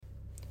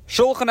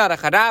Shulchan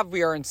Aruch Harav,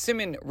 we are in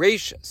Siman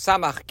Reish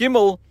Samach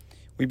Gimel.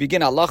 We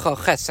begin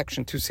Halacha Ches,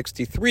 section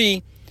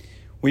 263.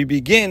 We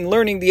begin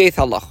learning the 8th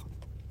Halacha.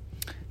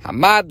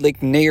 Hamad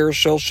lik neir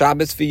shel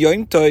Shabbos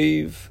v'yom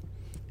tov,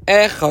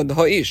 echad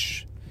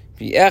ha'ish,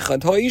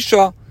 v'echad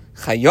ha'isha,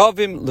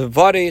 chayavim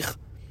levarich,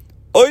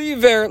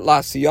 oiver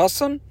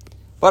la'asiyasan,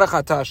 Baruch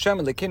ata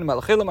HaShem Elokeinu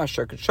melech haolam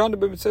asher kidshanu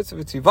b'mitzvos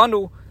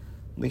v'tzivanu,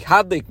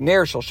 lihadlik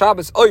neir shel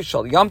Shabbos, oy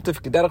shel Yom Tov,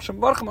 k'derech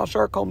shemevarchim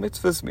asher kol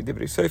mitzvos,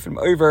 midivrei sofrim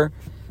oiver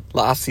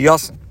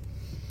la'asiyasan.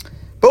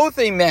 Both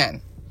a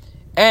man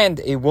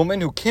and a woman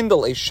who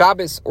kindle a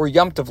Shabbos or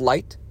Yom Tov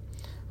light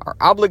are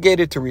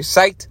obligated to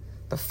recite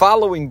the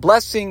following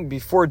blessing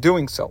before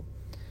doing so.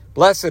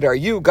 Blessed are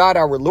you, God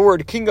our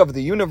Lord, King of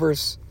the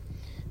universe,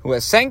 who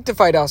has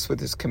sanctified us with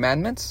his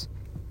commandments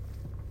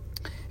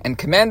and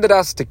commanded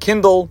us to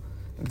kindle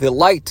the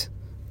light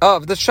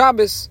of the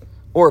Shabbos,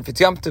 or if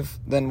it's Yom Tov,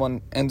 then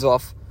one ends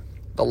off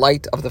the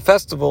light of the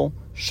festival,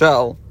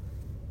 Shel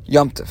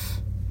Yom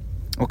Tov.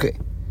 Okay.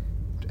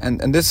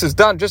 And this is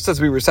done just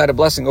as we recite a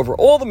blessing over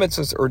all the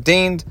mitzvahs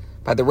ordained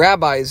by the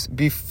rabbis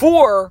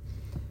before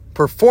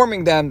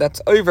performing them.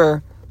 That's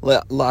over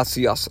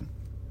la'asiyasan.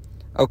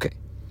 Okay.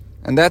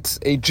 And that's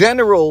a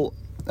general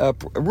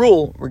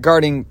rule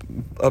regarding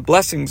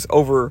blessings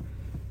that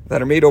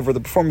are made over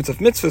the performance of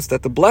mitzvahs,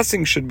 that the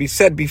blessing should be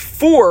said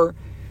before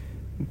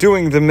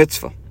doing the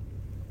mitzvah.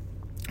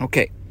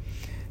 Okay.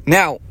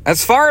 Now,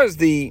 as far as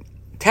the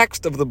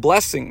text of the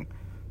blessing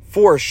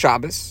for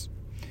Shabbos,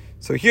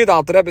 so here the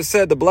Alter Rebbe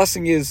said the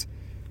blessing is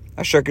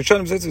Asher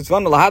Kidshanu b'mitzvos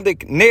v'tzivanu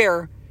lahadik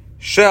ner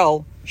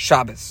shel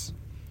Shabbos,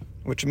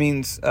 which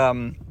means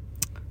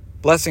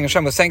blessing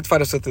Hashem has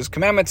sanctified us with his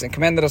commandments and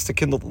commanded us to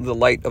kindle the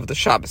light of the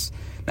Shabbos.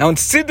 Now in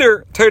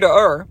Siddur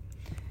Torah,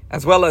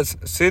 as well as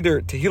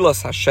Siddur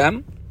Tehillas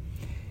Hashem,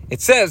 it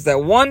says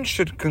that one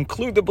should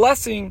conclude the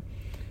blessing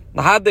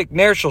lahadik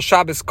ner shel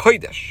Shabbos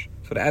kodesh.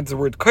 So it adds the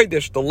word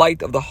kodesh, the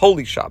light of the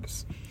holy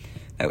Shabbos.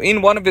 Now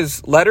in one of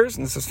his letters,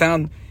 and this is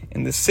found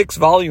in the 6th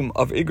volume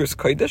of Igros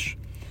Kodesh,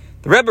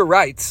 the Rebbe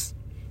writes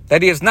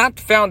that he has not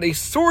found a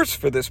source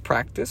for this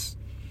practice,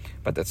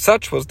 but that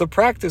such was the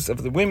practice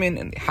of the women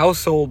in the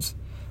households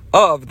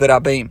of the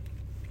Rabbeim.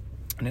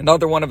 In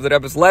another one of the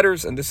Rebbe's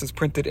letters, and this is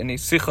printed in a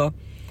Sicha,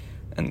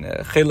 and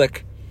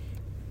Chelek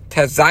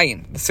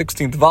Tezayin, the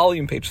 16th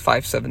volume, page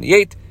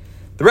 578,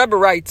 the Rebbe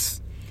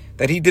writes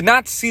that he did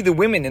not see the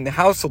women in the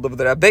household of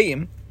the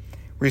Rabbeim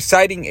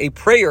reciting a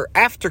prayer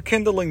after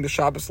kindling the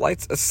Shabbos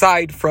lights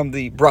aside from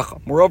the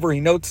Bracha. Moreover, he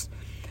notes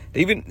that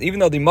even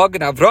though the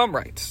Magen Avram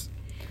writes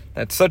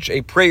that such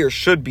a prayer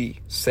should be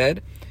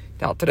said,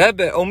 the Alter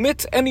Rebbe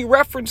omits any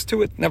reference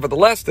to it.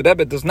 Nevertheless, the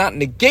Rebbe does not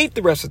negate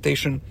the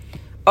recitation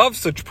of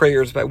such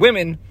prayers by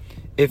women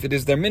if it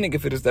is their minhag,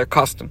 if it is their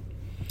custom.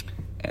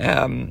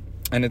 And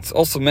it's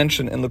also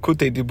mentioned in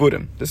Likutei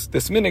Diburim, this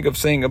minhag of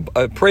saying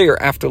a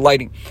prayer after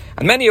lighting.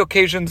 On many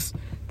occasions,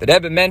 the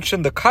Rebbe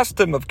mentioned the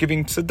custom of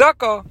giving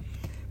tzedakah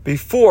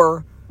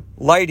before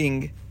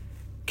lighting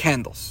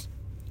candles.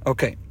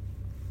 Okay.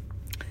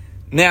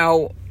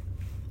 Now,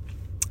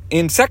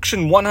 in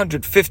section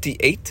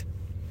 158,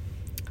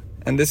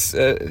 and this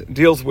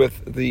deals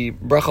with the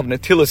Bracha of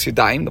Netilas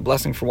Yadayim, the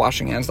blessing for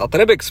washing hands, the Alter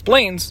Rebbe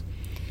explains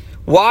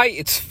why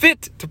it's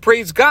fit to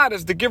praise God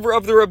as the giver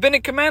of the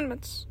Rabbinic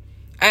commandments,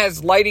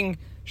 as lighting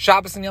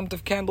Shabbos and Yom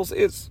Tov candles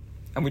is.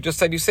 And we just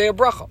said you say a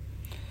bracha.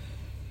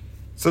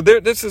 So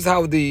this is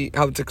how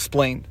it's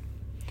explained.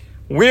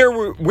 Where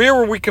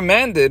were we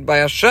commanded by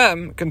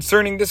HaShem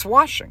concerning this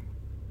washing?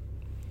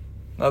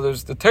 In other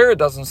words, the Torah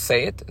doesn't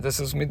say it. This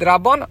is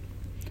midrabana.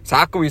 So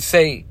how can we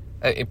say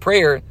a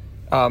prayer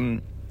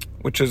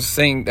which is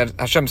saying that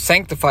Hashem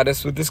sanctified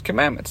us with His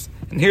commandments?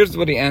 And here's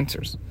what he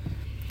answers: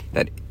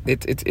 that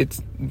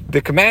it's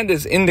the command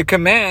is in the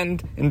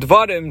command in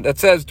Dvarim that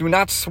says, "Do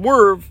not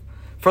swerve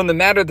from the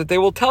matter that they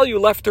will tell you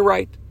left or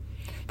right."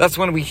 That's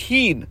when we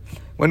heed.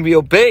 When we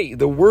obey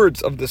the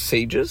words of the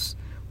sages,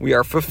 we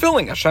are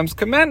fulfilling Hashem's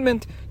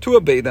commandment to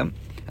obey them.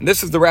 And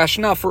this is the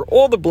rationale for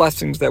all the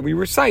blessings that we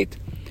recite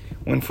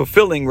when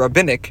fulfilling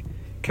rabbinic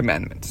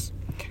commandments.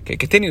 Okay,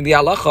 continue the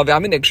halacha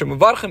v'aminig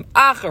shemevarchim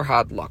acher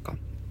hadlaka.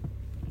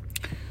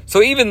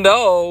 So even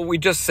though we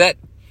just said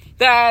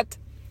that,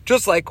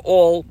 just like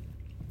all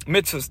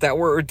mitzvahs that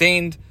were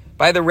ordained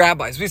by the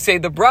rabbis, we say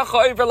the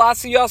bracha over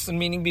la'asiyasan,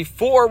 meaning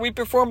before we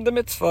perform the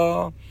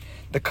mitzvah.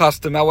 The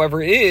custom,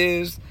 however,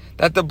 is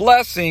that the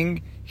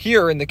blessing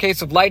here, in the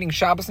case of lighting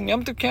Shabbos and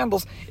Yom Tov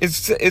candles,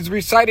 is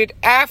recited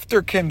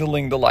after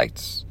kindling the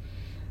lights.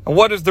 And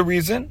what is the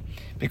reason?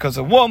 Because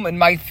a woman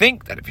might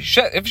think that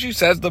if she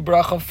says the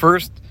bracha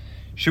first,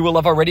 she will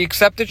have already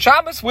accepted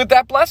Shabbos with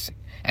that blessing,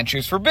 and she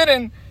is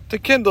forbidden to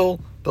kindle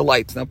the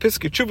lights. Now,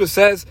 Piskei Tshuva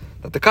says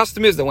that the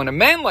custom is that when a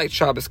man lights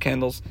Shabbos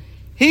candles,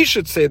 he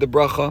should say the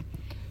bracha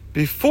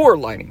before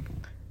lighting.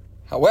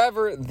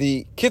 However,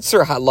 the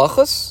Kitzur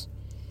Halachos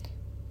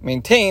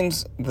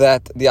maintains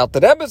that the Alter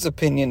Rebbe's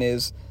opinion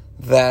is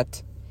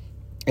that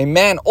a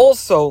man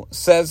also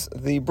says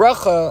the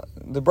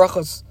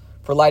brachas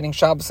for lighting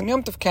Shabbos and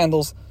Yom Tov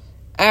candles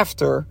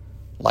after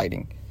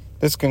lighting.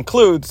 This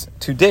concludes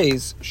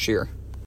today's shir.